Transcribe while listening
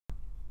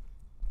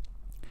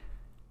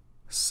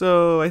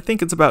So I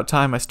think it's about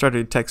time I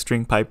started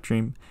texturing Pipe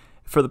Dream.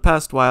 For the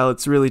past while,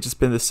 it's really just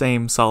been the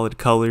same solid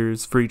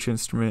colors for each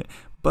instrument,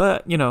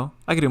 but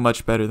I could do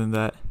much better than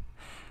that.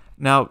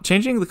 Now,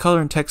 changing the color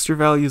and texture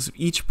values of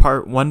each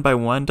part one by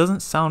one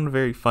doesn't sound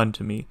very fun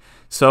to me.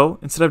 So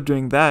instead of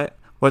doing that,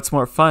 what's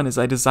more fun is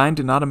I designed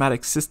an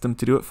automatic system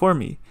to do it for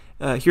me.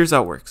 Here's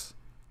how it works.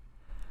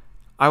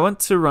 I want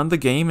to run the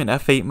game in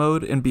F8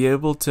 mode and be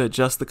able to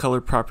adjust the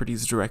color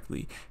properties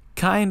directly,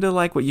 kinda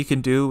like what you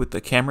can do with the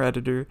camera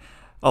editor.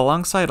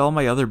 Alongside all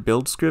my other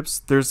build scripts,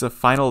 there's a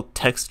final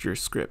texture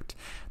script.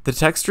 The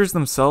textures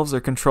themselves are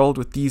controlled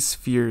with these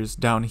spheres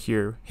down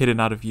here, hidden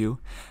out of view.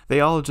 They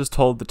all just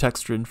hold the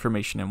texture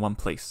information in one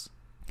place.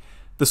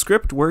 The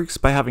script works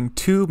by having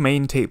two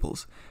main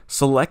tables,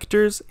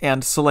 selectors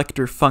and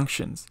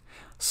selectorFunctions.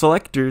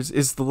 Selectors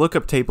is the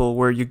lookup table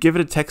where you give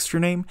it a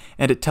texture name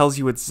and it tells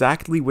you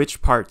exactly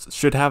which parts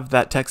should have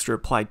that texture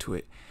applied to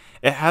it.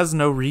 It has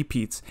no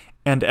repeats,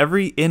 and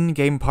every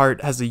in-game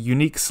part has a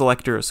unique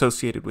selector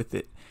associated with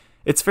it.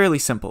 It's fairly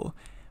simple.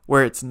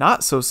 Where it's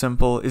not so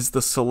simple is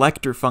the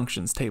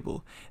selectorFunctions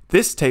table.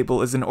 This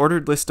table is an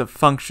ordered list of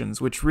functions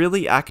which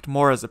really act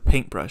more as a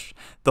paintbrush.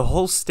 The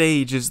whole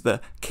stage is the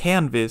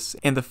canvas,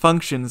 and the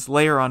functions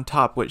layer on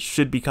top what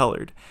should be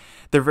colored.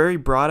 They're very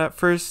broad at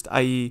first,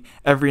 i.e.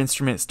 every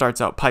instrument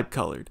starts out pipe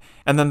colored,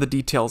 and then the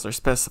details are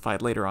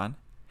specified later on.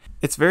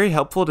 It's very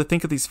helpful to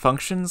think of these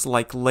functions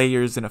like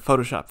layers in a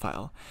Photoshop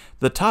file.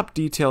 The top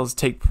details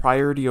take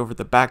priority over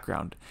the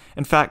background.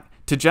 In fact,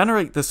 to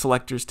generate the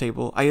selectors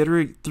table, I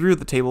iterate through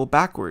the table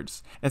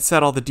backwards and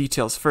set all the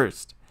details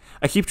first.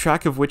 I keep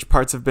track of which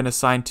parts have been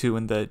assigned to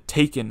in the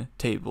taken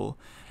table.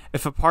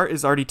 If a part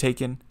is already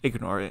taken,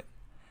 ignore it.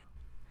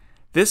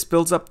 This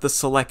builds up the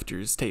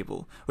selectors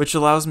table, which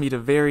allows me to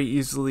very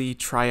easily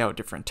try out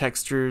different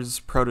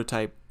textures,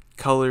 prototype,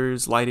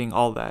 colors, lighting,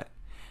 all that.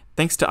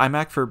 Thanks to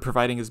iMac for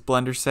providing his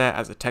Blender set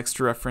as a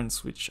texture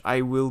reference, which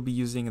I will be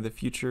using in the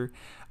future.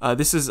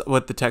 This is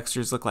what the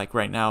textures look like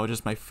right now,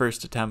 just my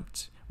first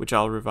attempt, which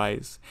I'll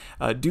revise.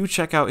 Do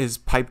check out his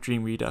Pipe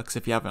Dream Redux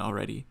if you haven't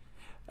already.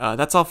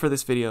 That's all for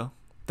this video.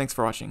 Thanks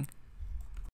for watching.